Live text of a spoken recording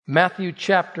Matthew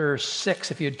chapter 6,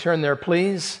 if you'd turn there,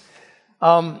 please.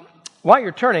 While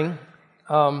you're turning,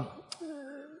 I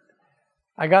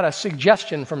got a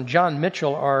suggestion from John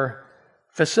Mitchell, our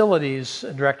facilities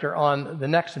director, on the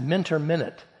next Mentor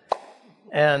Minute.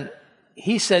 And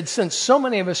he said, since so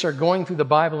many of us are going through the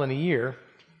Bible in a year,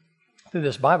 through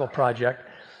this Bible project,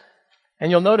 and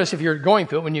you'll notice if you're going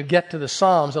through it, when you get to the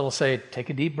Psalms, it'll say,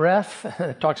 take a deep breath.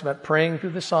 It talks about praying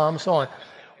through the Psalms, so on.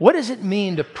 What does it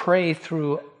mean to pray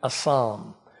through a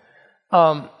psalm?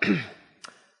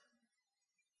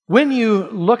 When you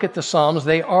look at the Psalms,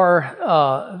 they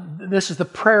are, this is the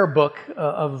prayer book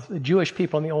of the Jewish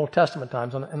people in the Old Testament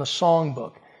times, and a song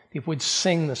book. People would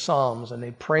sing the Psalms and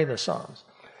they'd pray the Psalms.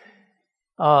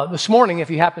 This morning,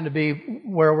 if you happen to be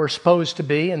where we're supposed to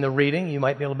be in the reading, you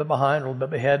might be a little bit behind or a little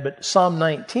bit ahead, but Psalm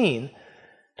 19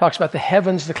 talks about the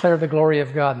heavens declare the glory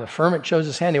of God, and the firmament shows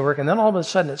his handiwork, and then all of a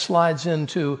sudden it slides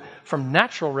into, from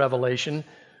natural revelation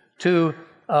to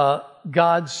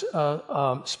God's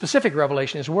specific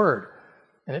revelation, his word.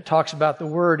 And it talks about the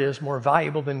word is more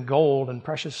valuable than gold and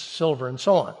precious silver and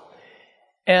so on.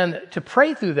 And to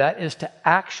pray through that is to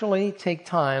actually take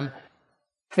time,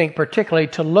 think particularly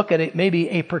to look at it, maybe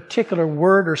a particular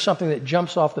word or something that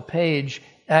jumps off the page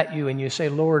at you, and you say,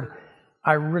 Lord,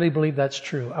 I really believe that's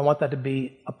true. I want that to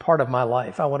be a part of my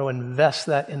life. I want to invest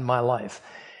that in my life.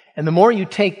 And the more you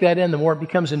take that in, the more it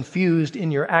becomes infused in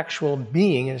your actual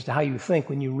being as to how you think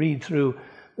when you read through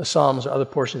the Psalms or other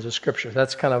portions of Scripture.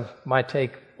 That's kind of my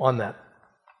take on that.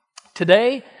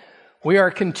 Today, we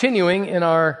are continuing in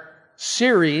our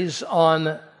series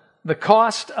on the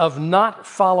cost of not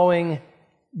following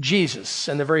Jesus.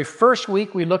 And the very first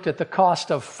week, we looked at the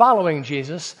cost of following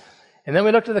Jesus. And then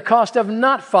we looked at the cost of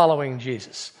not following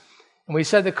Jesus. And we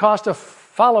said the cost of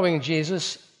following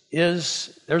Jesus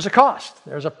is, there's a cost.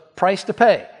 There's a price to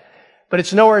pay. But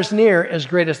it's nowhere near as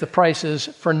great as the price is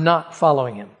for not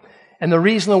following him. And the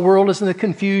reason the world is in the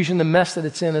confusion, the mess that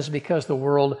it's in, is because the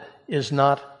world is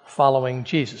not following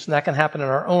Jesus. And that can happen in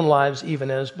our own lives,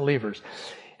 even as believers.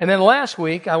 And then last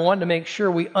week, I wanted to make sure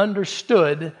we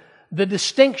understood the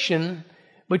distinction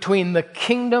between the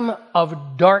kingdom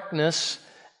of darkness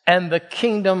and the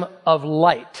kingdom of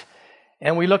light.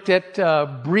 And we looked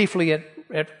at briefly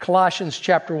at Colossians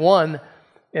chapter 1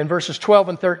 in verses 12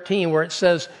 and 13, where it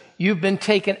says, you've been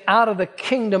taken out of the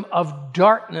kingdom of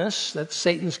darkness, that's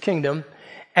Satan's kingdom,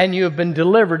 and you have been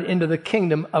delivered into the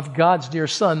kingdom of God's dear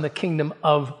Son, the kingdom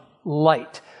of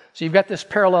light. So you've got this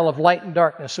parallel of light and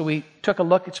darkness. So we took a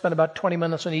look, it spent about 20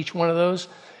 minutes on each one of those.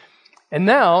 And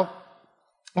now,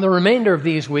 the remainder of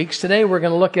these weeks, today we're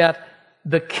going to look at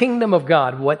the kingdom of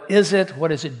God. What is it? What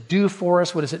does it do for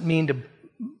us? What does it mean to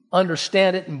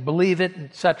understand it and believe it,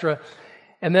 etc.?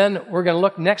 And then we're going to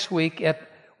look next week at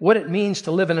what it means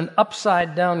to live in an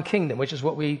upside-down kingdom, which is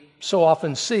what we so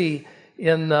often see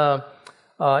in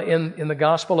the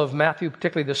Gospel of Matthew,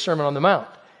 particularly the Sermon on the Mount.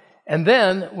 And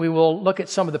then we will look at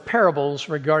some of the parables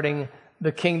regarding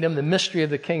the kingdom, the mystery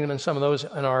of the kingdom, and some of those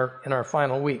in our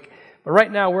final week. But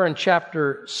right now we're in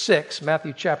chapter 6,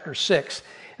 Matthew chapter 6.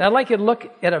 And I'd like you to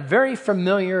look at a very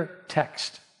familiar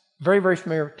text, very, very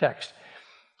familiar text.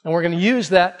 And we're going to use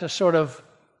that to sort of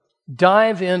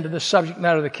dive into the subject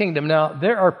matter of the kingdom. Now,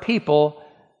 there are people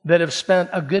that have spent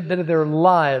a good bit of their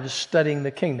lives studying the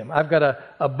kingdom. I've got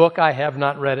a book, I have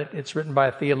not read it. It's written by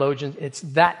a theologian. It's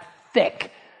that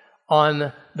thick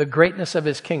on the greatness of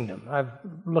his kingdom. I've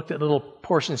looked at little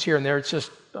portions here and there. It's just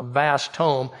a vast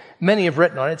tome. Many have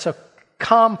written on it. It's a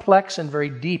complex and very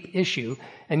deep issue,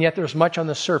 and yet there's much on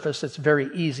the surface that's very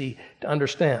easy to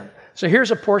understand. So here's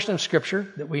a portion of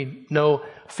Scripture that we know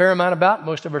a fair amount about.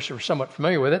 Most of us are somewhat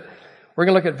familiar with it. We're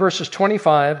going to look at verses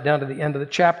 25 down to the end of the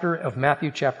chapter of Matthew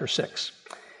chapter 6.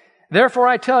 Therefore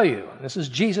I tell you, this is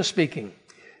Jesus speaking,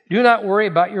 do not worry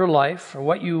about your life or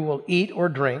what you will eat or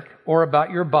drink, or about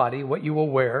your body, what you will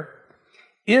wear.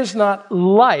 Is not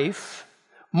life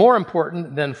more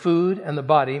important than food, and the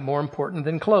body more important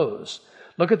than clothes?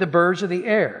 Look at the birds of the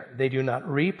air. They do not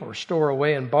reap or store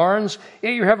away in barns,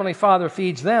 yet your heavenly Father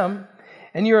feeds them,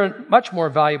 and you are much more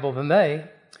valuable than they.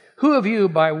 Who of you,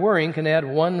 by worrying, can add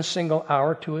one single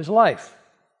hour to his life?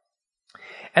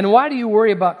 And why do you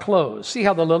worry about clothes? See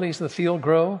how the lilies of the field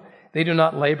grow? They do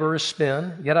not labor or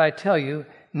spin. Yet I tell you,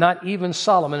 not even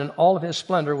Solomon in all of his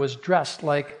splendor was dressed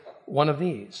like one of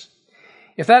these.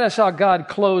 If that is how God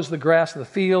clothes the grass of the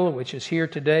field, which is here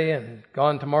today and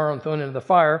gone tomorrow and thrown into the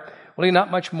fire, will he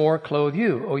not much more clothe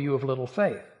you, O you of little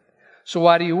faith? So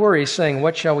why do you worry, saying,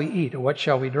 what shall we eat, or what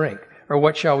shall we drink, or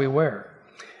what shall we wear?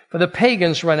 For the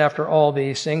pagans run after all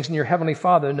these things, and your heavenly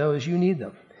Father knows you need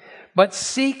them. But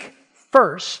seek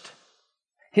first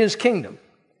his kingdom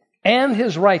and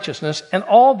His righteousness, and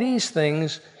all these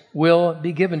things will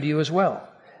be given to you as well.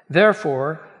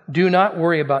 Therefore, do not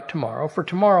worry about tomorrow, for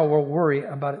tomorrow will worry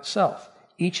about itself.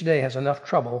 Each day has enough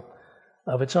trouble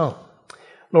of its own.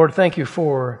 Lord, thank you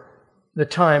for the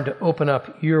time to open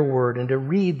up your word and to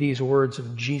read these words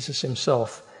of Jesus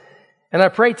himself. And I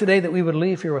pray today that we would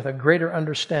leave here with a greater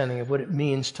understanding of what it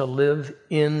means to live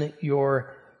in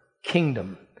your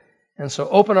kingdom. And so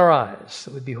open our eyes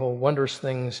that we behold wondrous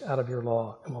things out of your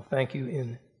law. And we'll thank you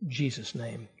in Jesus'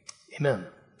 name. Amen.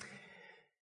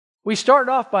 We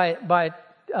started off by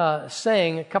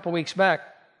saying a couple weeks back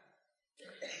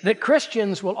that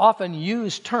Christians will often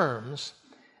use terms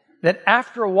that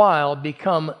after a while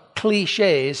become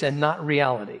cliches and not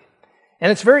reality.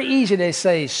 And it's very easy to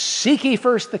say, seek ye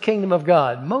first the kingdom of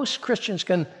God. Most Christians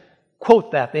can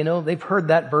quote that. They know, they've heard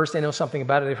that verse, they know something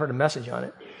about it, they've heard a message on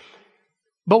it.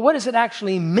 But what does it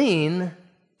actually mean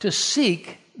to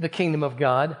seek the kingdom of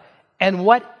God? And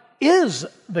what is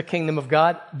the kingdom of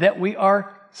God that we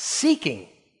are seeking?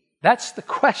 That's the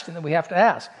question that we have to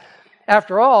ask.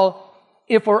 After all,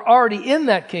 if we're already in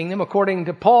that kingdom, according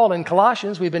to Paul in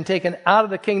Colossians, we've been taken out of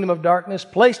the kingdom of darkness,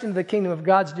 placed into the kingdom of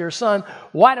God's dear Son,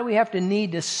 why do we have to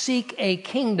need to seek a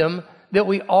kingdom that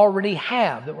we already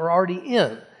have, that we're already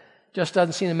in? Just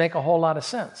doesn't seem to make a whole lot of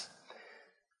sense.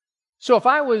 So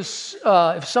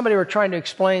if somebody were trying to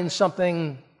explain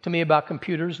something to me about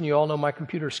computers, and you all know my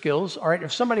computer skills, all right,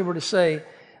 if somebody were to say,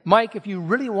 Mike, if you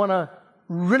really want to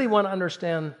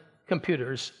understand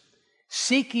computers,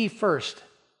 seek ye first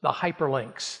the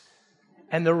hyperlinks,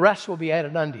 and the rest will be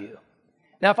added unto you.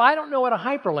 Now, if I don't know what a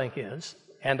hyperlink is,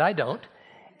 and I don't,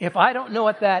 if I don't know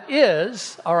what that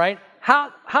is, all right,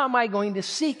 how am I going to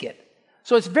seek it?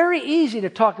 So it's very easy to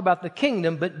talk about the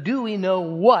kingdom, but do we know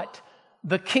what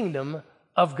the kingdom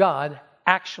of God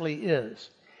actually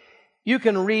is? You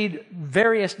can read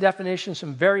various definitions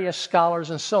from various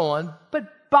scholars and so on,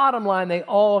 but bottom line, they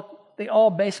all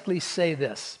basically say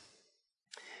this.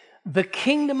 The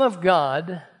kingdom of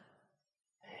God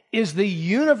is the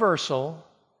universal,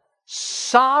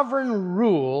 sovereign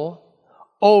rule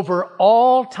over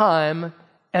all time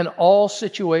and all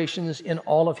situations in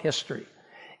all of history.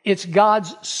 It's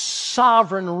God's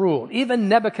sovereign rule. Even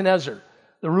Nebuchadnezzar,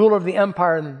 the ruler of the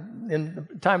empire in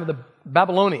the time of the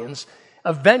Babylonians,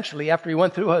 eventually, after he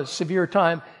went through a severe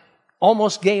time,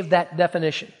 almost gave that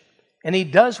definition. And he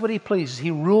does what he pleases.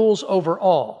 He rules over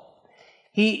all.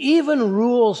 He even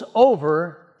rules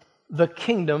over the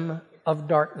kingdom of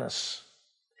darkness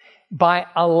by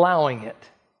allowing it.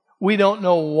 We don't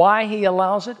know why he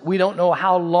allows it. We don't know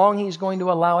how long he's going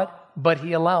to allow it, but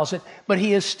he allows it. But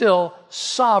he is still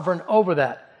sovereign over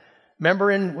that. Remember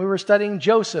we were studying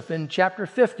Joseph in chapter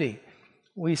 50.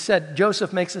 We said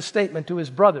Joseph makes a statement to his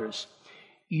brothers.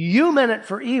 You meant it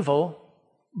for evil,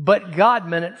 but God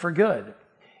meant it for good.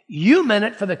 You meant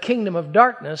it for the kingdom of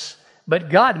darkness, but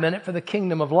God meant it for the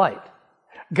kingdom of light.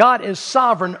 God is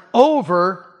sovereign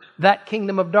over that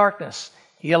kingdom of darkness.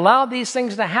 He allowed these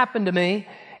things to happen to me,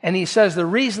 and he says the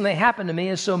reason they happened to me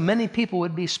is so many people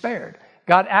would be spared.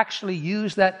 God actually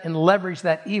used that and leveraged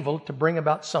that evil to bring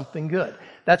about something good.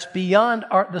 That's beyond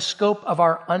the scope of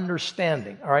our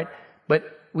understanding, all right?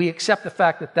 But we accept the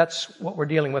fact that that's what we're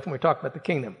dealing with when we talk about the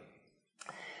kingdom.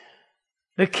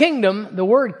 The kingdom, the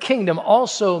word kingdom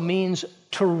also means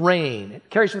to reign. It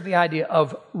carries with the idea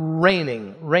of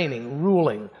reigning,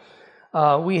 ruling.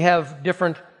 We have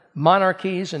different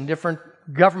monarchies and different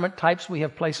government types. We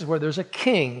have places where there's a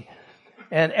king,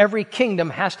 and every kingdom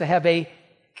has to have a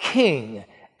king.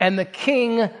 And the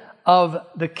king of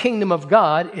the kingdom of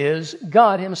God is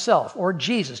God himself, or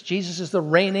Jesus. Jesus is the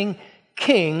reigning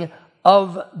king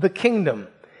of the kingdom.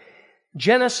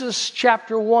 Genesis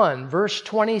chapter 1, verse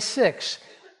 26,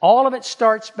 all of it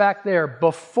starts back there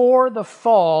before the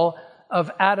fall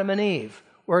of Adam and Eve,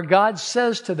 where God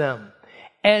says to them,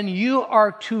 and you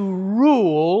are to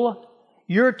rule,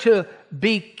 you're to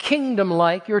be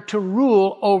kingdom-like, you're to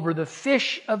rule over the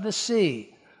fish of the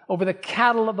sea, over the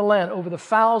cattle of the land, over the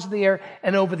fowls of the air,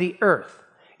 and over the earth.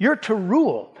 You're to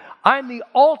rule. I'm the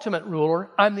ultimate ruler.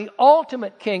 I'm the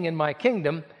ultimate king in my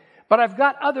kingdom, but I've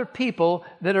got other people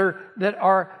that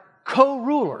are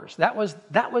co-rulers. That was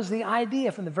the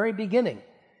idea from the very beginning.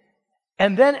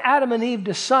 And then Adam and Eve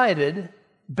decided,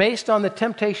 based on the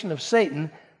temptation of Satan,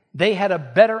 they had a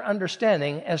better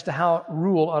understanding as to how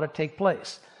rule ought to take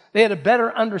place. They had a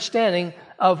better understanding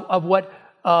of what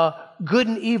good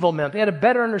and evil meant. They had a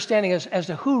better understanding as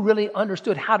to who really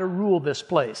understood how to rule this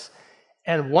place.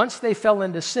 And once they fell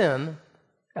into sin,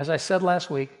 as I said last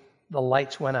week, the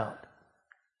lights went out.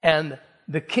 And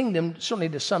the kingdom, certainly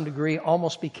to some degree,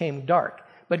 almost became dark.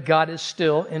 But God is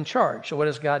still in charge. So what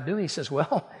does God do? He says,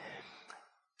 well,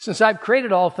 Since I've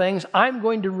created all things, I'm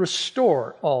going to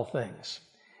restore all things.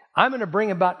 I'm going to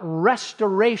bring about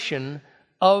restoration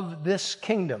of this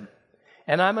kingdom.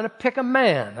 And I'm going to pick a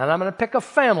man, and I'm going to pick a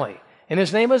family, and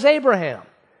his name is Abraham.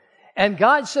 And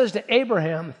God says to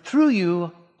Abraham, through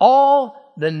you,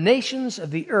 all the nations of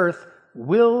the earth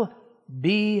will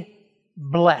be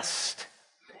blessed.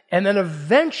 And then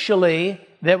eventually,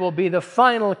 there will be the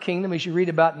final kingdom, as you read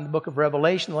about in the book of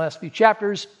Revelation, the last few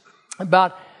chapters,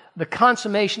 about the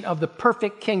consummation of the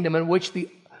perfect kingdom in which the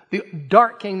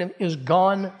dark kingdom is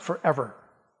gone forever.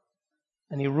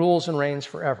 And he rules and reigns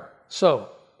forever. So,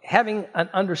 having an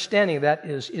understanding of that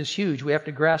is huge. We have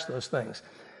to grasp those things.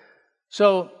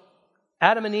 So,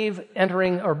 Adam and Eve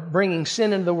entering or bringing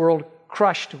sin into the world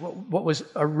crushed what was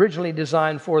originally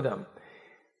designed for them.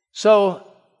 So,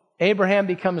 Abraham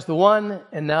becomes the one,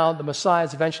 and now the Messiah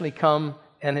has eventually come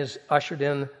and has ushered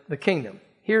in the kingdom.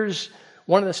 Here's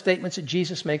one of the statements that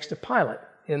Jesus makes to Pilate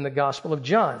in the Gospel of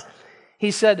John. He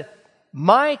said,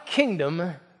 "My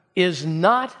kingdom is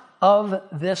not of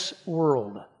this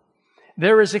world.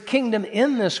 There is a kingdom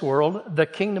in this world, the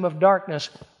kingdom of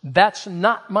darkness. That's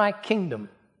not my kingdom.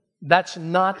 That's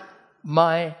not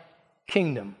my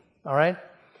kingdom." All right?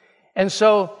 And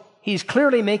so he's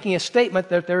clearly making a statement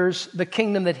that there's the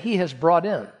kingdom that he has brought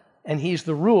in, and he's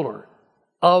the ruler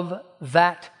of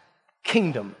that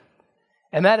kingdom.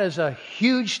 And that is a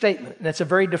huge statement, and it's a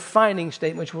very defining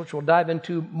statement, which we'll dive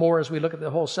into more as we look at the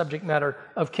whole subject matter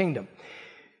of kingdom.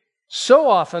 So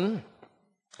often,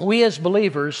 we as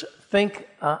believers think,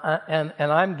 and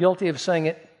I'm guilty of saying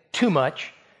it too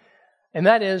much, and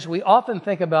that is we often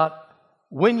think about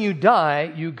when you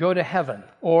die, you go to heaven.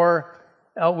 Or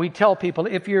we tell people,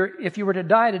 if you were to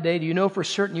die today, do you know for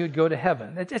certain you'd go to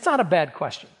heaven? It's not a bad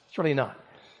question. It's really not.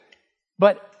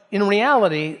 But in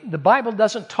reality, the Bible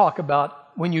doesn't talk about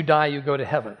when you die, you go to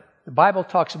heaven. The Bible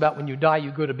talks about when you die,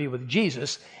 you go to be with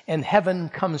Jesus, and heaven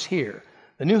comes here.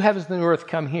 The new heavens and the new earth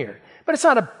come here. But it's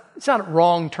not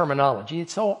wrong terminology.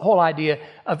 It's the whole idea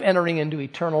of entering into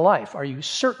eternal life. Are you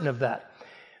certain of that?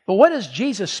 But what does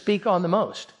Jesus speak on the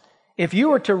most? If you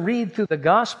were to read through the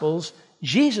Gospels,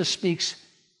 Jesus speaks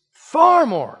far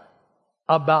more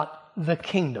about the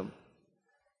kingdom.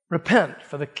 Repent,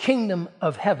 for the kingdom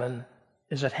of heaven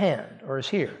is at hand, or is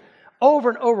here. Over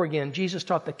and over again, Jesus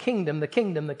taught the kingdom, the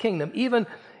kingdom, the kingdom. Even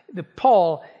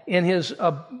Paul, in his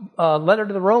letter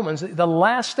to the Romans, the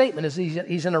last statement is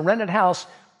he's in a rented house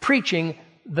preaching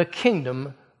the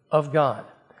kingdom of God.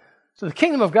 So the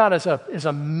kingdom of God is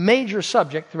a major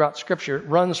subject throughout Scripture. It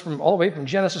runs from all the way from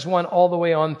Genesis 1 all the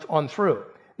way on through.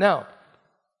 Now,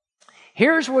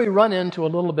 here's where we run into a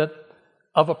little bit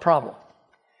of a problem.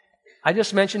 I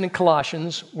just mentioned in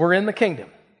Colossians, we're in the kingdom.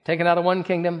 Taken out of one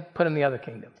kingdom, put in the other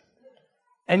kingdom.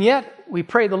 And yet, we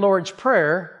pray the Lord's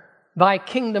Prayer, thy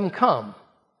kingdom come.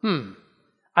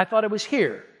 I thought it was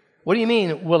here. What do you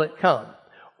mean, will it come?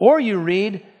 Or you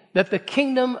read that the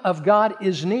kingdom of God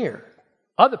is near.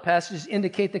 Other passages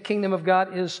indicate the kingdom of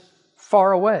God is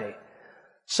far away.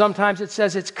 Sometimes it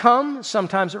says it's come,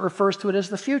 sometimes it refers to it as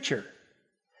the future.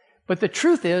 But the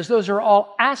truth is, those are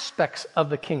all aspects of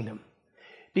the kingdom.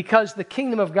 Because the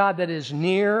kingdom of God that is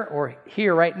near or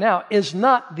here right now is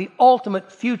not the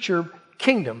ultimate future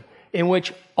kingdom in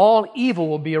which all evil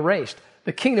will be erased.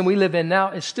 The kingdom we live in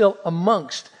now is still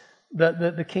amongst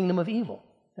the kingdom of evil,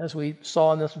 as we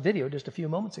saw in this video just a few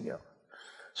moments ago.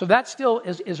 So that still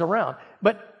is around.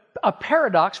 But a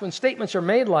paradox, when statements are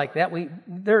made like that,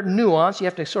 they're nuanced. You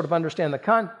have to sort of understand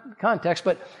the context.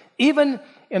 But even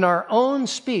in our own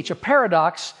speech, a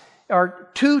paradox are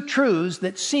two truths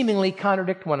that seemingly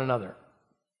contradict one another.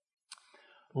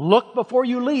 Look before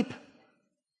you leap.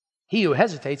 He who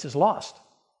hesitates is lost.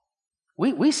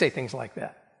 We say things like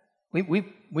that.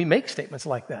 We make statements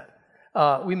like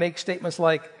that. We make statements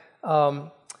like,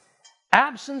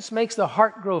 absence makes the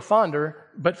heart grow fonder,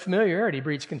 but familiarity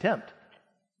breeds contempt.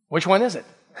 Which one is it?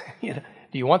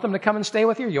 Do you want them to come and stay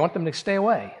with you, or do you want them to stay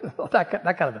away?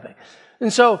 that kind of a thing.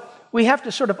 And so we have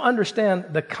to sort of understand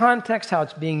the context, how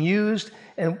it's being used,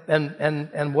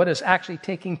 and what is actually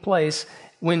taking place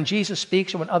when Jesus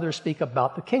speaks and when others speak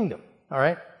about the kingdom. All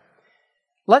right?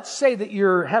 Let's say that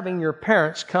you're having your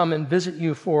parents come and visit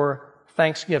you for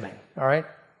Thanksgiving. All right?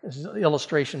 This is an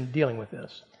illustration dealing with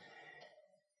this.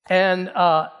 And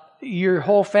your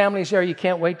whole family's there. You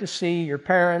can't wait to see your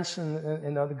parents, and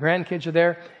the grandkids are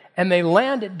there. And they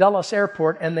land at Dulles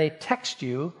Airport, and they text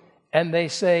you, and they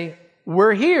say,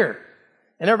 we're here.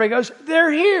 And everybody goes,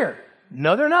 they're here.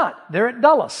 No, they're not. They're at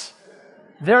Dulles.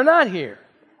 They're not here.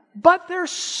 But they're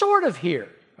sort of here.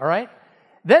 All right?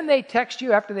 Then they text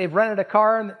you after they've rented a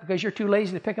car because you're too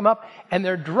lazy to pick them up, and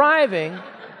they're driving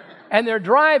and they're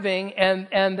driving,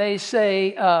 and they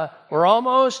say, we're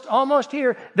almost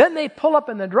here. Then they pull up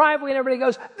in the driveway, and everybody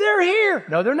goes, they're here.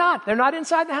 No, they're not. They're not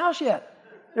inside the house yet.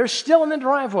 They're still in the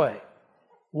driveway.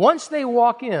 Once they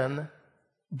walk in,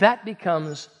 that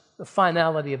becomes the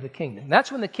finality of the kingdom.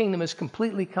 That's when the kingdom is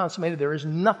completely consummated. There is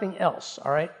nothing else,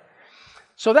 all right?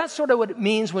 So that's sort of what it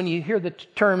means when you hear the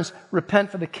terms, repent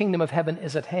for the kingdom of heaven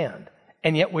is at hand.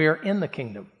 And yet we are in the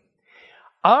kingdom.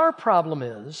 Our problem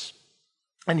is,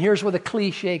 and here's where the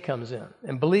cliche comes in,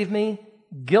 and believe me,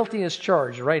 guilty as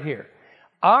charged right here.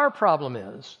 Our problem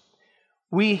is,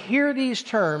 we hear these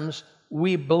terms,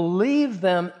 we believe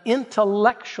them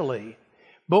intellectually,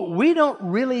 but we don't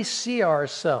really see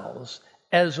ourselves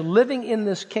as living in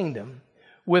this kingdom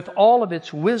with all of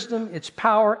its wisdom, its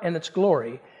power, and its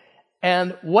glory,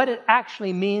 and what it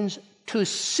actually means to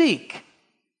seek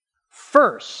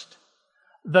first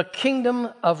the kingdom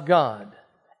of God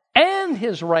and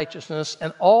His righteousness,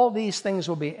 and all these things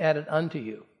will be added unto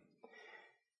you.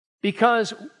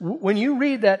 Because when you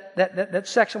read that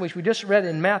section which we just read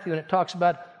in Matthew, and it talks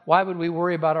about why would we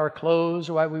worry about our clothes,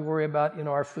 or why would we worry about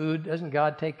our food? Doesn't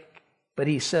God take? But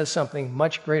He says something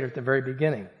much greater at the very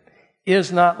beginning.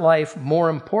 Is not life more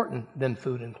important than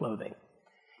food and clothing?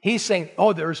 He's saying,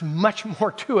 there's much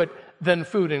more to it than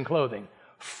food and clothing.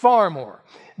 Far more.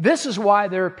 This is why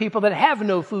there are people that have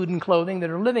no food and clothing, that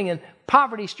are living in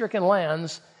poverty-stricken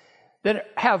lands,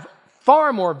 that have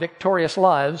far more victorious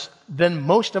lives than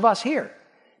most of us here,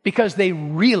 because they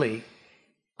really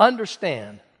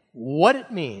understand what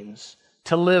it means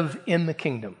to live in the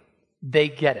kingdom. They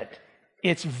get it.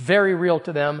 It's very real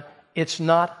to them. It's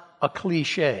not a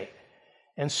cliche.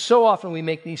 And so often we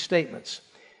make these statements.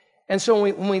 And so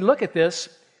when we look at this,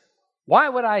 why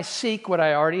would I seek what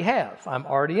I already have? I'm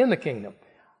already in the kingdom.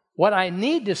 What I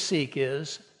need to seek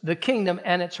is the kingdom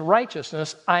and its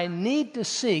righteousness. I need to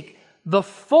seek the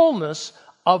fullness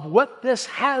of what this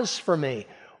has for me.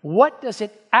 What does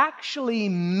it actually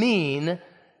mean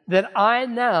that I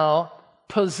now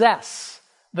possess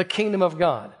the kingdom of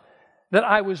God? That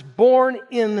I was born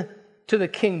into the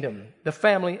kingdom, the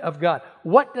family of God.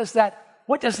 What does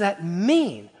that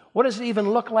mean? What does it even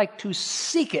look like to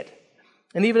seek it?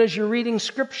 And even as you're reading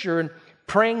Scripture and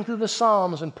praying through the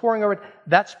Psalms and poring over it,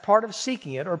 that's part of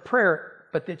seeking it, or prayer,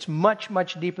 but it's much,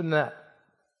 much deeper than that.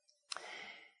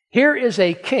 Here is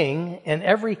a king, and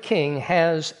every king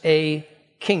has a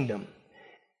kingdom.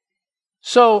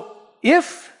 So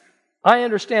if I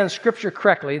understand Scripture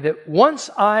correctly, that once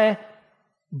I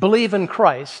believe in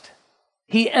Christ,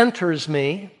 He enters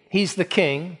me, He's the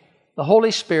king, the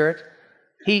Holy Spirit,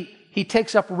 He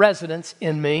takes up residence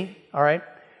in me, all right?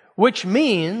 Which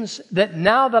means that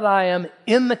now that I am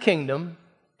in the kingdom,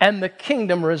 and the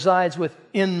kingdom resides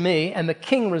within me, and the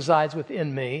king resides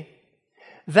within me,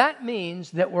 that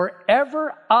means that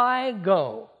wherever I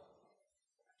go,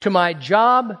 to my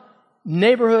job,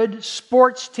 neighborhood,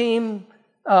 sports team,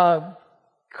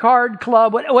 card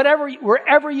club, wherever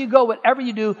you go, whatever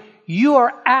you do, you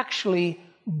are actually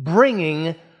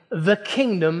bringing the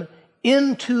kingdom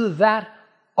into that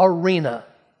arena.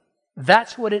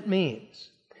 That's what it means.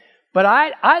 But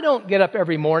I don't get up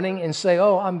every morning and say,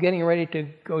 I'm getting ready to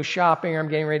go shopping, or I'm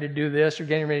getting ready to do this, or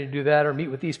getting ready to do that, or meet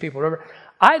with these people, or whatever.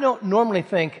 I don't normally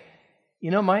think,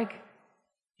 Mike,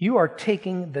 you are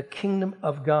taking the kingdom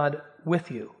of God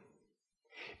with you.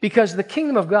 Because the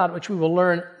kingdom of God, which we will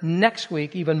learn next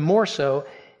week even more so,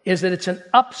 is that it's an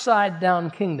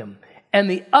upside-down kingdom. And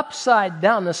the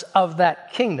upside-downness of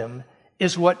that kingdom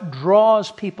is what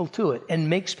draws people to it and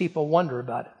makes people wonder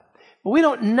about it. But we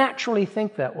don't naturally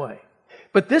think that way.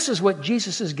 But this is what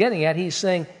Jesus is getting at. He's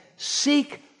saying,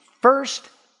 seek first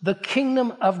the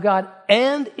kingdom of God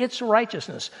and its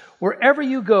righteousness. Wherever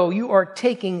you go, you are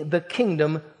taking the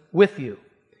kingdom with you.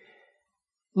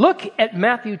 Look at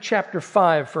Matthew chapter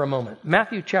 5 for a moment.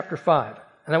 Matthew chapter 5.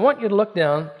 And I want you to look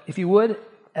down, if you would,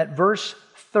 at verse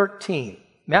 13.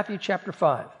 Matthew chapter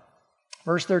 5,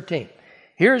 verse 13.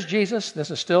 Here's Jesus.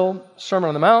 This is still Sermon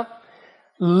on the Mount.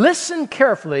 Listen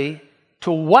carefully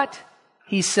to what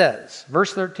He says.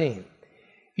 Verse 13.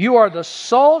 You are the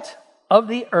salt of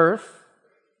the earth.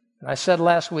 And I said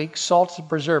last week, salt's a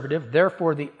preservative.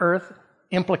 Therefore, the earth,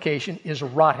 implication, is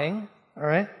rotting. All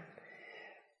right?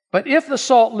 But if the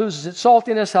salt loses its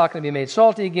saltiness, how can it be made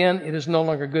salty again? It is no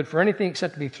longer good for anything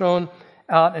except to be thrown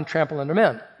out and trampled under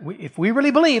men. If we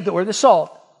really believe that we're the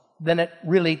salt, then it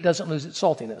really doesn't lose its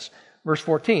saltiness. Verse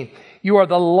 14, you are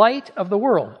the light of the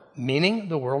world, meaning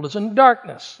the world is in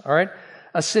darkness. All right?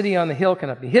 A city on the hill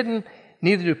cannot be hidden.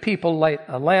 Neither do people light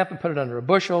a lamp and put it under a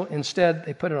bushel. Instead,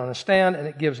 they put it on a stand, and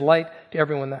it gives light to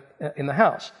everyone in the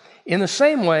house. In the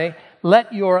same way,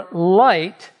 let your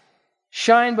light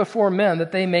shine before men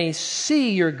that they may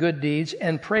see your good deeds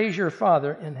and praise your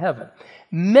Father in heaven.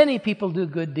 Many people do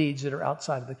good deeds that are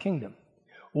outside of the kingdom.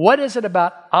 What is it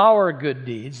about our good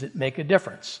deeds that make a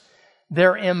difference?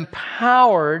 They're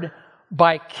empowered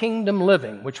by kingdom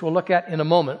living, which we'll look at in a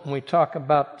moment when we talk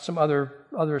about some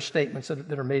other statements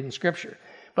that are made in Scripture.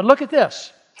 But look at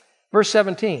this, verse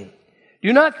 17.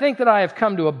 Do not think that I have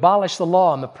come to abolish the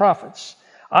law and the prophets.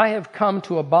 I have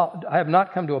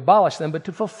not come to abolish them, but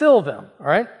to fulfill them. All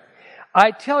right?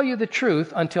 I tell you the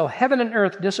truth, until heaven and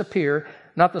earth disappear,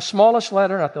 not the smallest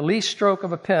letter, not the least stroke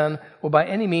of a pen will by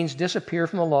any means disappear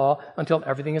from the law until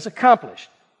everything is accomplished.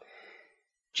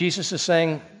 Jesus is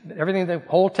saying that everything the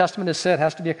Old Testament has said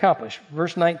has to be accomplished.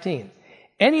 Verse 19.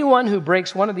 Anyone who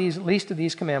breaks one of these least of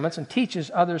these commandments and teaches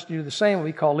others to do the same will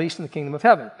be called least in the kingdom of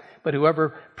heaven. But whoever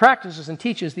practices and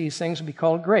teaches these things will be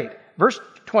called great. Verse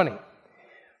 20.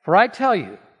 For I tell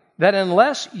you that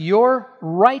unless your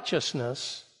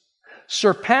righteousness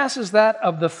surpasses that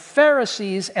of the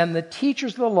Pharisees and the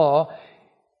teachers of the law,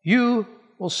 you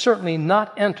will certainly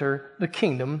not enter the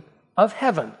kingdom of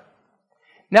heaven.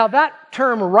 Now that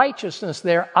term righteousness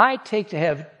there, I take to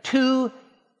have two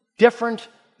different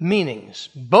meanings.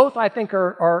 Both, I think,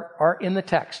 are in the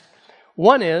text.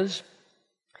 One is,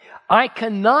 I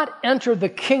cannot enter the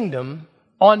kingdom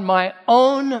on my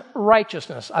own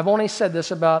righteousness. I've only said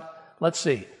this about,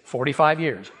 45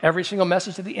 years. Every single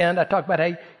message at the end, I talk about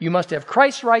how you must have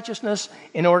Christ's righteousness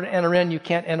in order to enter in. You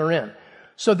can't enter in.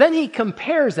 So then he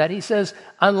compares that. He says,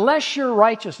 unless your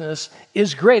righteousness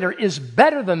is greater, is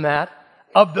better than that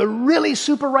of the really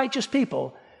super righteous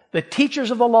people, the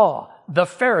teachers of the law, the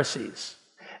Pharisees.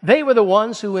 They were the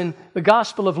ones who, in the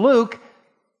Gospel of Luke,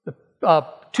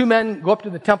 two men go up to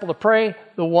the temple to pray,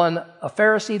 the one a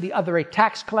Pharisee, the other a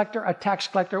tax collector. A tax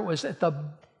collector was at the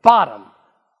bottom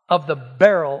of the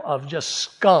barrel of just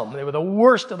scum. They were the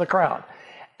worst of the crowd.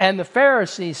 And the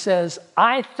Pharisee says,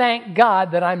 I thank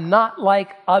God that I'm not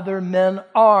like other men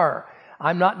are.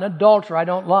 I'm not an adulterer. I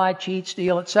don't lie, cheat,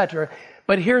 steal, etc.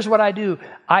 But here's what I do.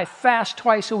 I fast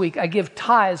twice a week. I give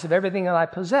tithes of everything that I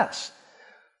possess.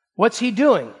 What's he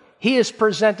doing? He is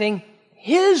presenting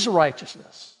his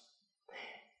righteousness.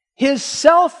 His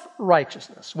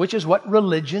self-righteousness, which is what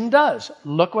religion does.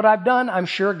 Look what I've done. I'm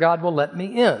sure God will let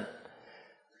me in.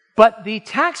 But the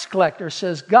tax collector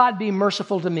says, God be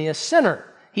merciful to me, a sinner.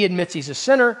 He admits he's a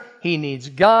sinner. He needs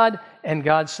God. And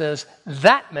God says,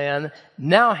 that man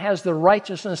now has the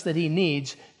righteousness that he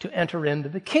needs to enter into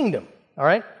the kingdom. All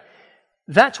right?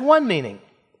 That's one meaning.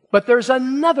 But there's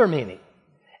another meaning.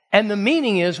 And the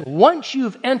meaning is, once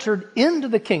you've entered into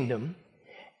the kingdom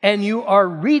and you are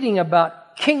reading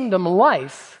about kingdom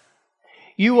life,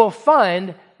 you will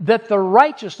find that the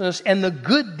righteousness and the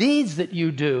good deeds that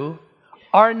you do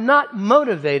are not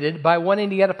motivated by wanting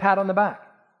to get a pat on the back.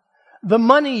 The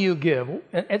money you give,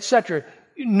 etc.,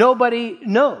 nobody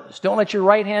knows. Don't let your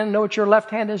right hand know what your left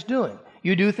hand is doing.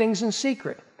 You do things in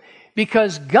secret.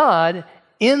 Because God,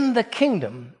 in the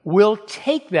kingdom, will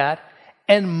take that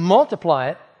and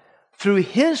multiply it through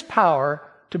His power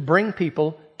to bring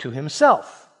people to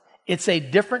Himself. It's a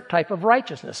different type of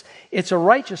righteousness. It's a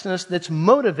righteousness that's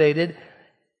motivated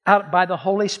out by the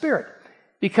Holy Spirit.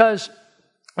 Because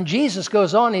Jesus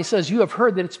goes on, he says, you have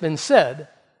heard that it's been said,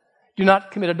 do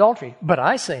not commit adultery. But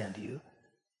I say unto you,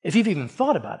 if you've even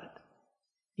thought about it,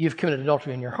 you've committed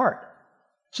adultery in your heart.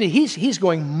 See, he's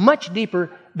going much deeper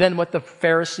than what the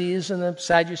Pharisees and the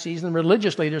Sadducees and the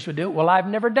religious leaders would do. Well, I've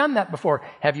never done that before.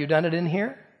 Have you done it in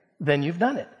here? Then you've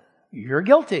done it. You're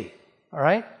guilty. All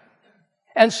right?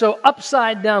 And so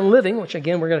upside down living, which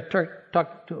again we're going to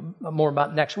talk more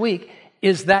about next week,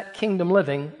 is that kingdom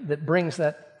living that brings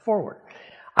that forward.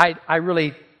 I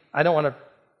don't want to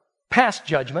pass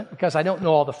judgment because I don't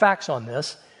know all the facts on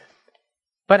this.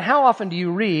 But how often do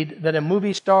you read that a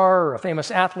movie star or a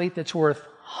famous athlete that's worth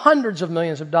hundreds of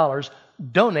millions of dollars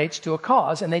donates to a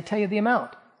cause and they tell you the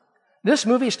amount? This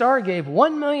movie star gave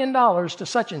 $1 million to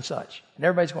such and such. And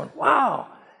everybody's going, wow.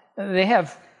 They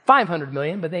have $500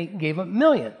 million, but they gave $1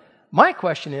 million. My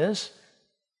question is,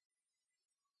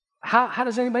 how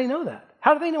does anybody know that?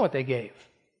 How do they know what they gave?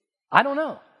 I don't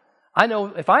know. I know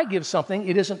if I give something,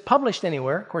 it isn't published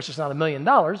anywhere. Of course, it's not $1 million,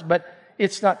 but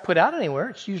it's not put out anywhere.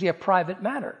 It's usually a private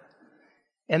matter.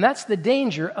 And that's the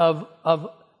danger of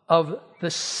the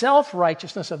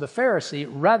self-righteousness of the Pharisee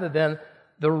rather than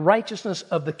the righteousness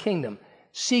of the kingdom.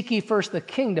 Seek ye first the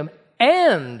kingdom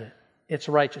and its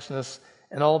righteousness,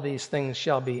 and all these things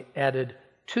shall be added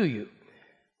to you.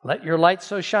 Let your light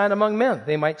so shine among men,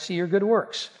 they might see your good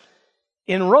works.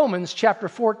 In Romans chapter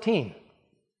 14,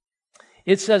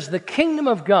 it says, the kingdom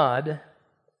of God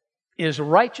is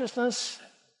righteousness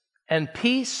and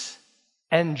peace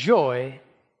and joy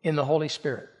in the Holy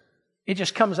Spirit. It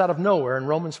just comes out of nowhere in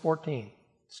Romans 14.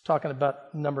 It's talking about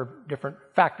a number of different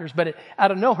factors, but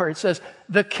out of nowhere it says,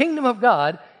 the kingdom of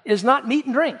God is not meat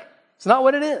and drink. It's not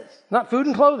what it is. It's not food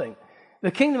and clothing.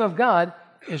 The kingdom of God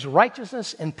is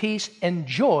righteousness and peace and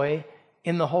joy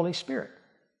in the Holy Spirit.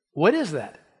 What is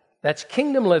that? That's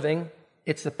kingdom living.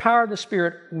 It's the power of the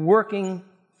Spirit working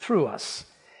through us.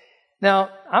 Now,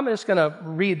 I'm just going to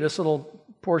read this little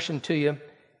portion to you.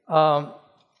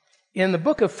 In the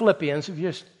book of Philippians, if you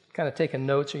just kind of taking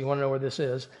notes or you want to know where this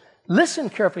is, listen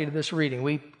carefully to this reading.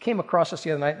 We came across this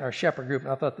the other night in our shepherd group,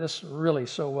 and I thought this really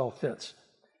so well fits.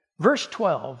 Verse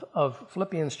 12 of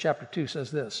Philippians chapter 2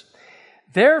 says this,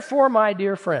 "Therefore, my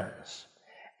dear friends,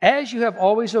 as you have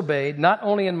always obeyed, not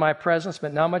only in my presence,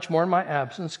 but now much more in my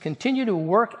absence, continue to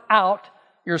work out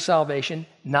your salvation,"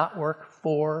 not work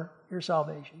for your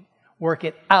salvation. Work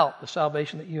it out, the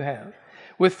salvation that you have,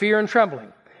 "with fear and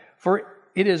trembling. For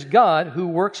it is God who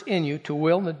works in you to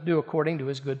will and to do according to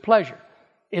his good pleasure."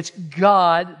 It's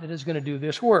God that is going to do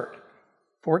this work.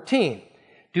 14,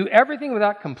 "Do everything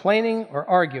without complaining or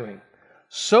arguing,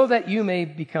 so that you may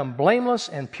become blameless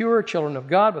and pure children of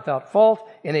God without fault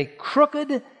in a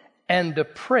crooked and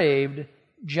depraved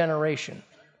generation,"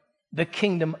 the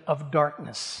kingdom of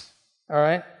darkness, all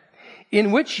right,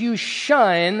 "in which you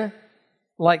shine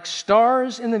like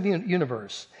stars in the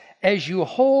universe, as you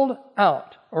hold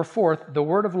out or forth the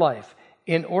word of life,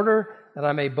 in order that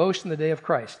I may boast in the day of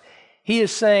Christ." He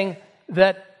is saying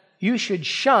that you should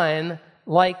shine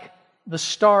like the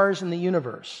stars in the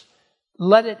universe.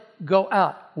 Let it go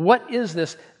out. What is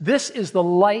this? This is the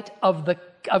light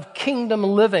of kingdom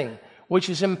living, which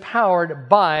is empowered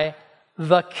by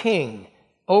the King.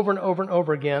 Over and over and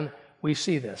over again, we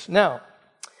see this. Now,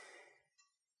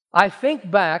 I think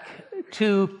back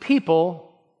to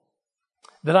people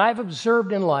that I've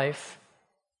observed in life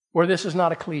where this is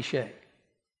not a cliche,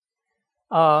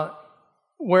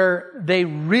 where they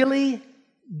really,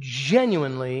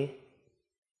 genuinely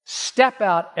step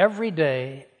out every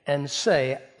day and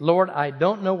say, "Lord, I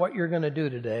don't know what you're going to do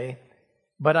today,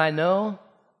 but I know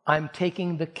I'm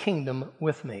taking the kingdom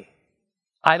with me.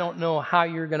 I don't know how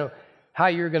you're going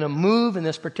to move in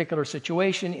this particular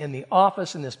situation, in the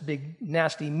office, in this big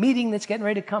nasty meeting that's getting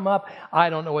ready to come up. I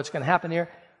don't know what's going to happen here.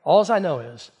 All I know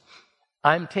is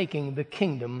I'm taking the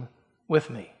kingdom with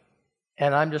me.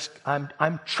 And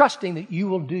I'm trusting that you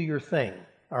will do your thing."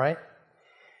 All right?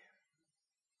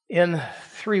 In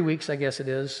 3 weeks, I guess it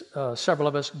is, several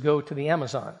of us go to the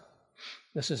Amazon.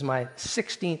 This is my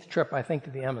 16th trip, I think, to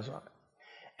the Amazon.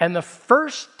 And the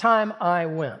first time I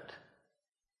went,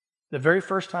 the very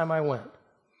first time I went,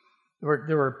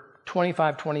 there were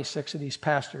 25, 26 of these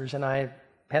pastors, and I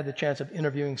had the chance of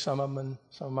interviewing some of them, and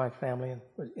some of my family, and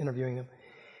was interviewing them.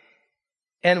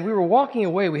 And we were walking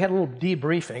away, we had a little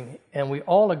debriefing, and we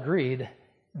all agreed,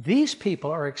 these people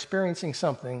are experiencing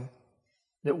something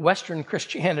that Western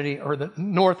Christianity, or the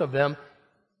north of them,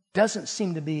 doesn't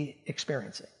seem to be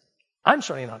experiencing. I'm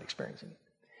certainly not experiencing it.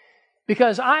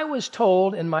 Because I was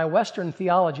told in my Western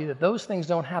theology that those things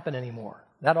don't happen anymore.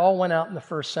 That all went out in the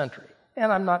first century.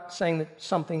 And I'm not saying that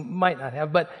something might not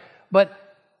have, but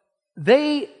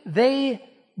they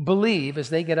believe as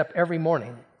they get up every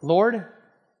morning, "Lord,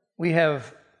 we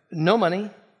have no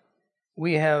money,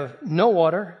 we have no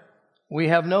water, we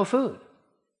have no food,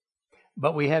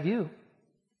 but we have you.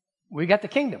 We got the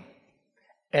kingdom,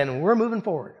 and we're moving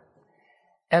forward."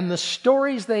 And the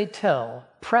stories they tell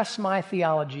press my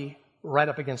theology right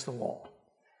up against the wall.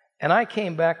 And I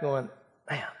came back going,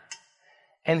 man.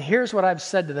 And here's what I've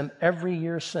said to them every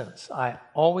year since. I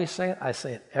always say it. I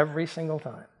say it every single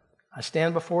time. I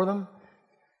stand before them,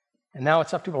 and now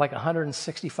it's up to like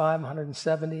 165,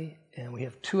 170, and we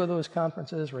have 2 of those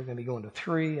conferences. We're going to be going to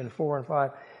 3 and 4 and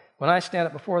 5. When I stand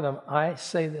up before them, I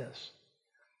say this: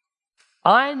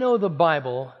 I know the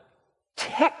Bible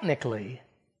technically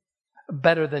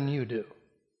better than you do,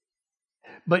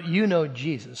 but you know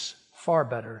Jesus far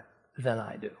better than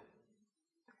I do.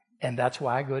 And that's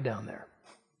why I go down there.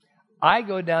 I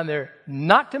go down there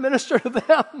not to minister to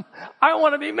them. I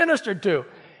want to be ministered to.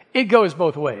 It goes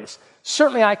both ways.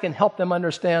 Certainly I can help them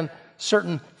understand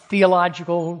certain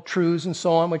theological truths and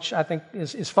so on, which I think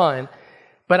is fine.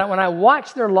 But when I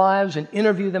watch their lives and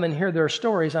interview them and hear their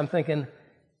stories, I'm thinking,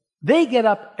 they get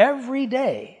up every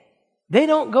day. They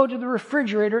don't go to the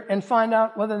refrigerator and find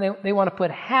out whether they want to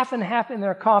put half and half in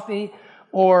their coffee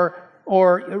or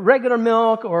regular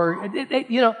milk or,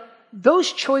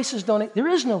 those choices don't, there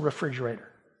is no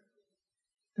refrigerator.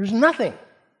 There's nothing.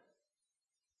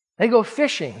 They go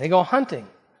fishing, they go hunting.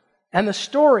 And the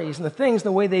stories and the things,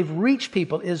 the way they've reached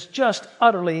people is just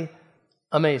utterly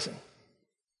amazing.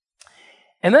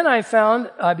 And then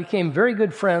I became very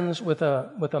good friends with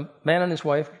a man and his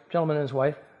wife, gentleman and his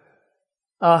wife,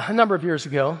 a number of years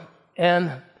ago.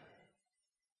 And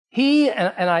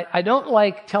I don't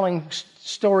like telling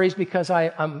stories because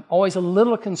I'm always a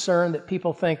little concerned that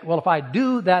people think, well, if I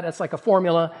do that, it's like a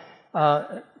formula.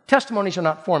 Testimonies are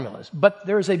not formulas, but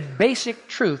there's a basic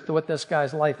truth to what this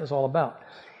guy's life is all about.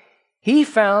 He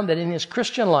found that in his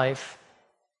Christian life,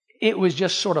 it was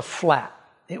just sort of flat.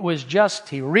 It was just,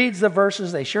 he reads the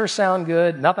verses, they sure sound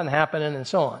good, nothing happening, and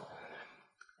so on.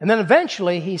 And then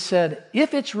eventually he said,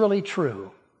 if it's really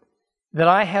true that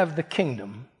I have the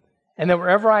kingdom, and that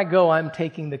wherever I go, I'm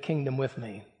taking the kingdom with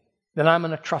me, then I'm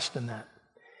going to trust in that.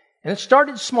 And it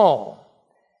started small,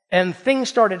 and things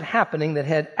started happening that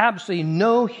had absolutely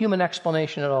no human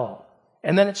explanation at all.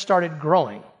 And then it started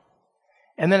growing.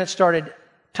 And then it started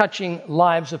touching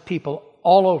lives of people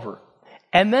all over.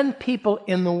 And then people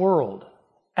in the world,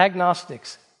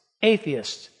 agnostics,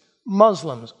 atheists,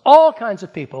 Muslims, all kinds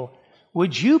of people,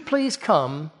 would you please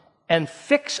come and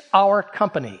fix our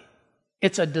company?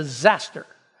 It's a disaster.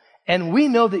 And we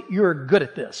know that you're good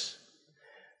at this.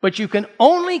 But you can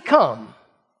only come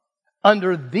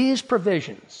under these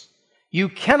provisions. You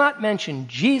cannot mention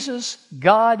Jesus,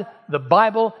 God, the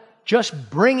Bible.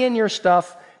 Just bring in your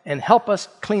stuff and help us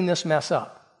clean this mess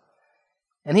up.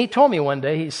 And he told me one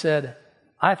day, he said,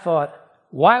 I thought,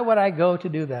 why would I go to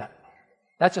do that?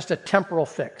 That's just a temporal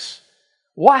fix.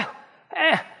 Why?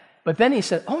 But then he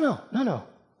said, oh, no.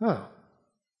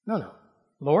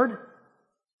 Lord,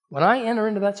 when I enter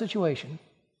into that situation,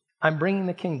 I'm bringing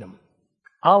the kingdom.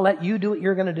 I'll let you do what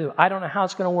you're going to do. I don't know how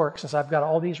it's going to work since I've got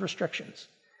all these restrictions.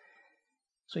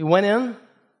 So he went in,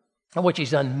 which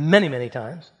he's done many, many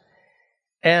times,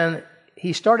 and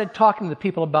he started talking to the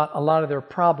people about a lot of their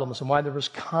problems and why there was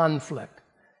conflict,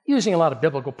 using a lot of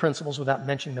biblical principles without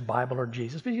mentioning the Bible or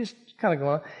Jesus, but he just kind of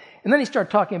going on. And then he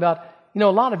started talking about, a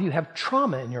lot of you have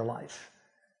trauma in your life.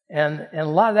 And a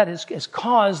lot of that has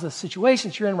caused the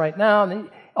situations you're in right now. And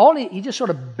he just sort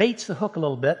of baits the hook a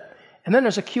little bit. And then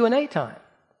there's a Q&A time.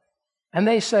 And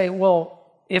they say,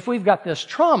 well, if we've got this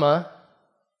trauma,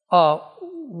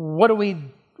 what do we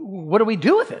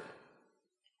do with it?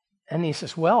 And he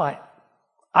says, well,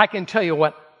 I can tell you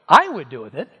what I would do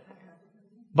with it.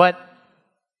 But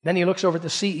then he looks over at the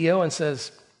CEO and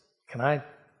says, can I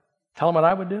tell him what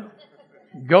I would do?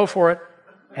 Go for it.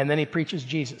 And then he preaches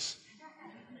Jesus.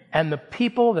 And the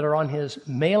people that are on his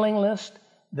mailing list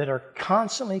that are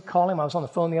constantly calling him, I was on the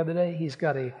phone the other day, he's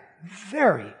got a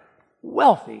very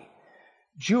wealthy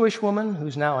Jewish woman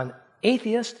who's now an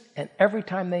atheist, and every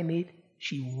time they meet,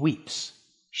 she weeps.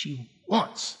 She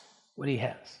wants what he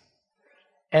has.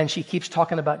 And she keeps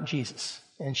talking about Jesus,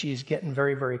 and she's getting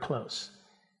very, very close.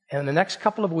 And in the next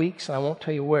couple of weeks, and I won't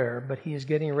tell you where, but he is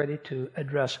getting ready to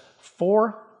address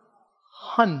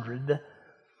 400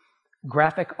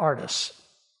 graphic artists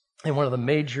in one of the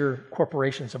major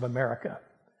corporations of America.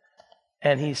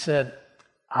 And he said,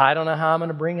 I don't know how I'm going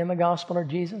to bring in the gospel of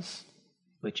Jesus,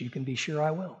 but you can be sure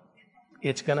I will.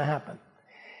 It's going to happen.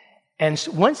 And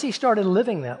once he started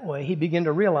living that way, he began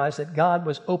to realize that God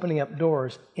was opening up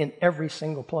doors in every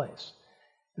single place.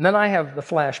 And then I have the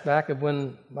flashback of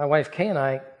when my wife Kay and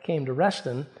I came to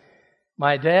Reston.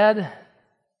 My dad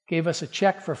gave us a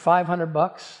check for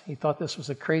 $500. He thought this was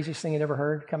the craziest thing he'd ever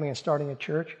heard, coming and starting a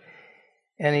church.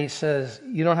 And he says,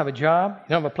 you don't have a job, you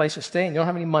don't have a place to stay, and you don't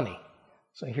have any money.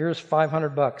 So here's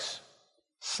 $500.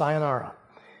 Sayonara.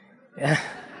 And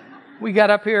we got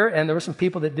up here, and there were some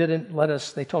people that didn't let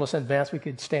us, they told us in advance we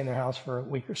could stay in their house for a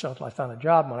week or so until I found a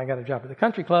job. When I got a job at the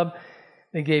country club,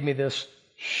 they gave me this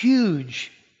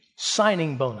huge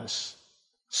signing bonus,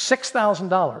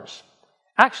 $6,000.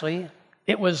 Actually,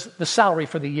 it was the salary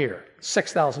for the year,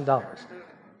 $6,000.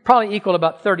 Probably equal to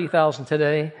about $30,000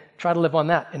 today. Try to live on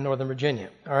that in Northern Virginia,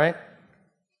 all right?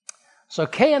 So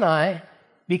Kay and I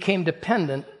became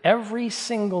dependent every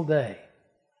single day.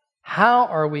 How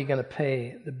are we going to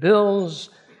pay the bills,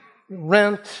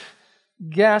 rent,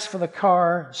 gas for the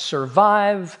car,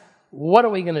 survive? What are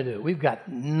we going to do? We've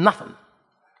got nothing.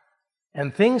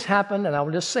 And things happened, and I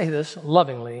will just say this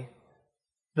lovingly,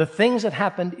 the things that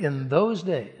happened in those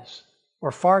days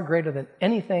were far greater than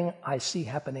anything I see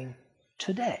happening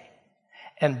today.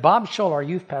 And Bob Scholl, our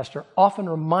youth pastor, often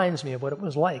reminds me of what it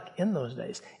was like in those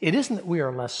days. It isn't that we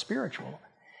are less spiritual.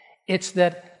 It's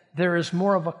that there is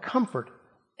more of a comfort,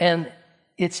 and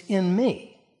it's in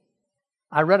me.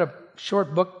 I read a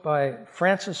short book by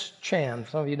Francis Chan.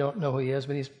 Some of you don't know who he is,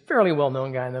 but he's a fairly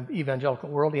well-known guy in the evangelical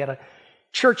world. He had a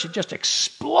church that just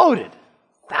exploded.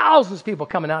 Thousands of people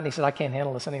coming out, and he said, I can't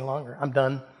handle this any longer. I'm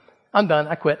done.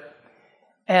 I quit.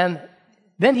 And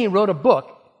then he wrote a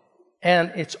book,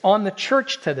 And it's on the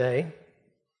church today.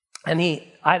 And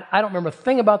I don't remember a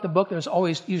thing about the book. There's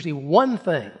always usually one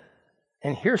thing.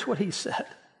 And here's what he said.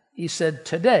 He said,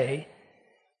 today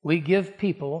we give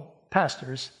people,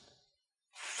 pastors,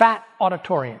 fat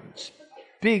auditoriums,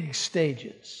 big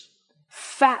stages,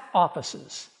 fat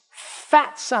offices,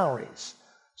 fat salaries,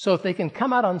 so that they can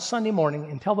come out on Sunday morning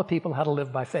and tell the people how to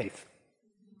live by faith.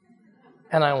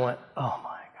 And I went, oh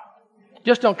my God.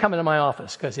 Just don't come into my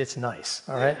office because it's nice,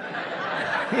 all right?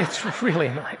 It's really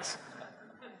nice.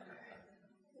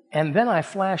 And then I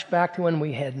flashed back to when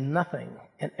we had nothing,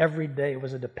 and every day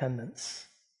was a dependence.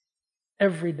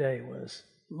 Every day was,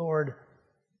 Lord,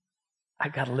 I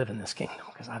got to live in this kingdom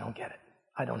because I don't get it.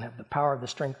 I don't have the power, the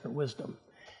strength, the wisdom.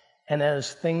 And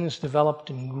as things developed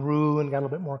and grew and got a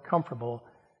little bit more comfortable,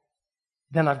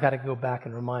 then I've got to go back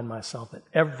and remind myself that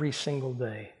every single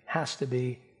day has to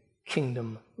be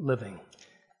kingdom living.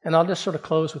 And I'll just sort of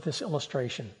close with this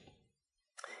illustration.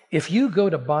 If you go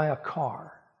to buy a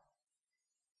car,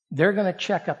 they're going to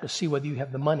check up to see whether you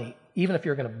have the money. Even if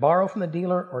you're going to borrow from the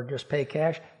dealer or just pay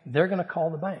cash, they're going to call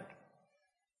the bank.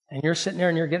 And you're sitting there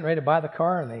and you're getting ready to buy the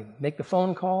car, and they make the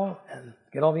phone call and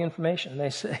get all the information. And they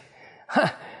say,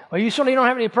 well, you certainly don't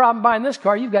have any problem buying this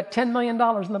car. You've got $10 million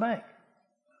in the bank.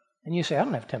 And you say, I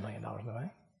don't have $10 million in the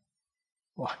bank.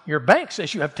 Well, your bank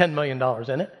says you have $10 million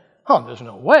in it. Oh, there's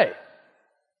no way.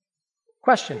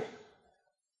 Question,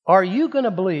 are you going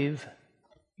to believe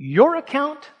your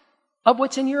account of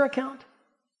what's in your account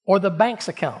or the bank's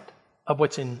account of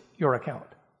what's in your account?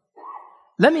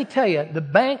 Let me tell you, the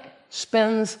bank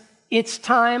spends its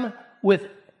time with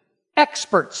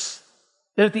experts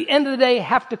that at the end of the day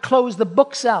have to close the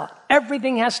books out.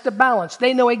 Everything has to balance.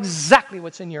 They know exactly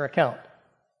what's in your account.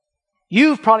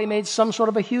 You've probably made some sort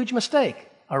of a huge mistake,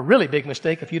 a really big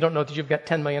mistake if you don't know that you've got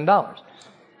 $10 million.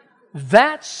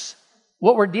 That's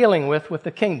what we're dealing with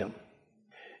the kingdom.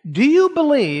 Do you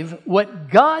believe what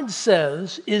God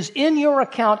says is in your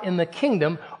account in the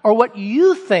kingdom or what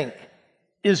you think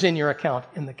is in your account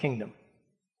in the kingdom?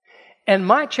 And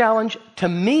my challenge to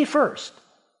me first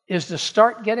is to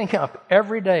start getting up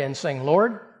every day and saying,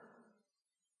 Lord,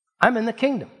 I'm in the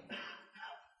kingdom.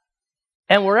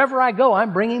 And wherever I go,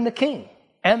 I'm bringing the king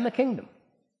and the kingdom.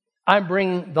 I'm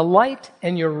bringing the light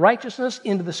and your righteousness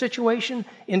into the situation,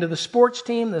 into the sports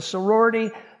team, the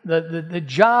sorority, the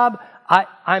job. I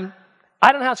don't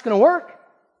know how it's going to work.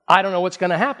 I don't know what's going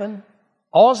to happen.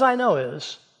 All I know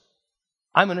is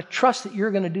I'm going to trust that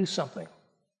you're going to do something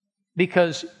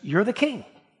because you're the king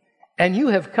and you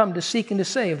have come to seek and to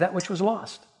save that which was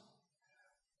lost.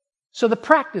 So the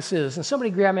practice is, and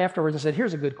somebody grabbed me afterwards and said,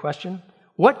 here's a good question.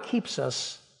 What keeps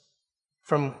us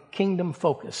from kingdom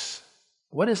focus?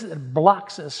 What is it that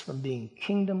blocks us from being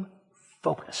kingdom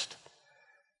focused?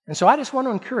 And so I just want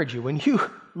to encourage you, when you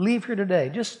leave here today,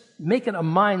 just make it a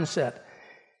mindset.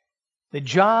 The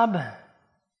job,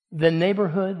 the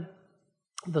neighborhood,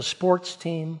 the sports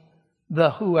team,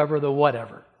 the whoever, the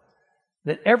whatever.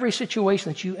 That every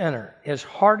situation that you enter, as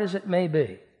hard as it may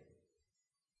be,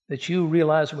 that you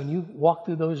realize when you walk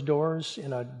through those doors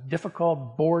in a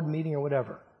difficult board meeting or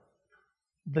whatever,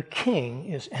 the king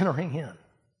is entering in.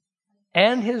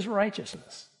 And his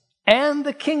righteousness. And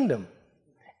the kingdom.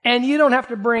 And you don't have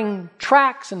to bring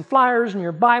tracts and flyers and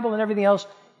your Bible and everything else.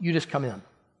 You just come in.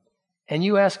 And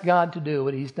you ask God to do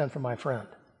what he's done for my friend.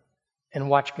 And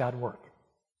watch God work.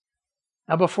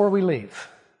 Now before we leave,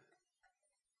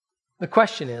 the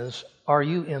question is, are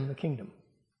you in the kingdom?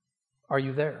 Are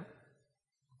you there?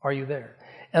 Are you there?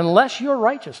 Unless your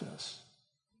righteousness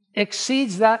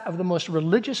exceeds that of the most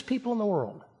religious people in the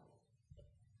world,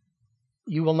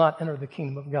 you will not enter the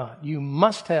kingdom of God. You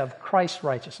must have Christ's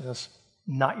righteousness,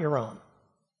 not your own.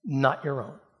 Not your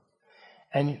own.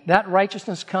 And that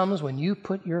righteousness comes when you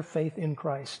put your faith in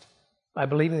Christ by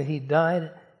believing that he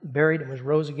died, buried, and was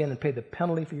rose again and paid the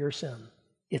penalty for your sin.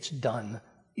 It's done.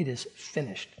 It is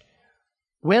finished.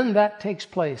 When that takes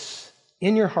place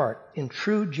in your heart, in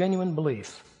true, genuine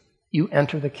belief, you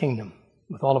enter the kingdom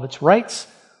with all of its rights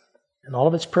and all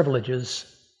of its privileges,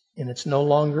 and it's no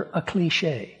longer a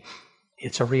cliche.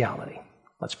 It's a reality.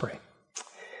 Let's pray.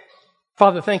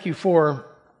 Father, thank you for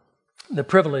the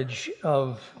privilege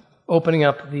of opening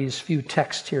up these few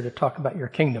texts here to talk about your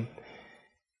kingdom.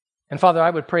 And Father, I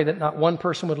would pray that not one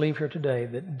person would leave here today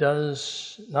that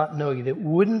does not know you, that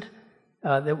would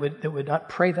not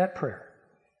pray that prayer,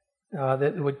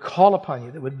 that would call upon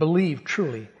you, that would believe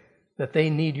truly that they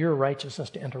need your righteousness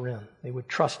to enter in. They would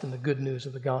trust in the good news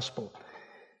of the gospel.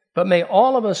 But may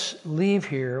all of us leave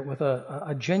here with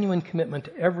a genuine commitment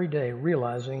to every day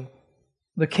realizing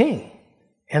the King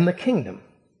and the kingdom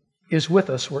is with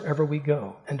us wherever we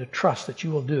go, and to trust that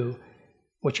you will do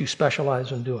what you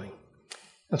specialize in doing.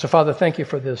 And so, Father, thank you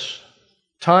for this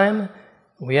time.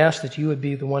 We ask that you would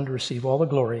be the one to receive all the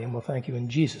glory, and we'll thank you in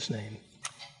Jesus' name.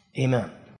 Amen.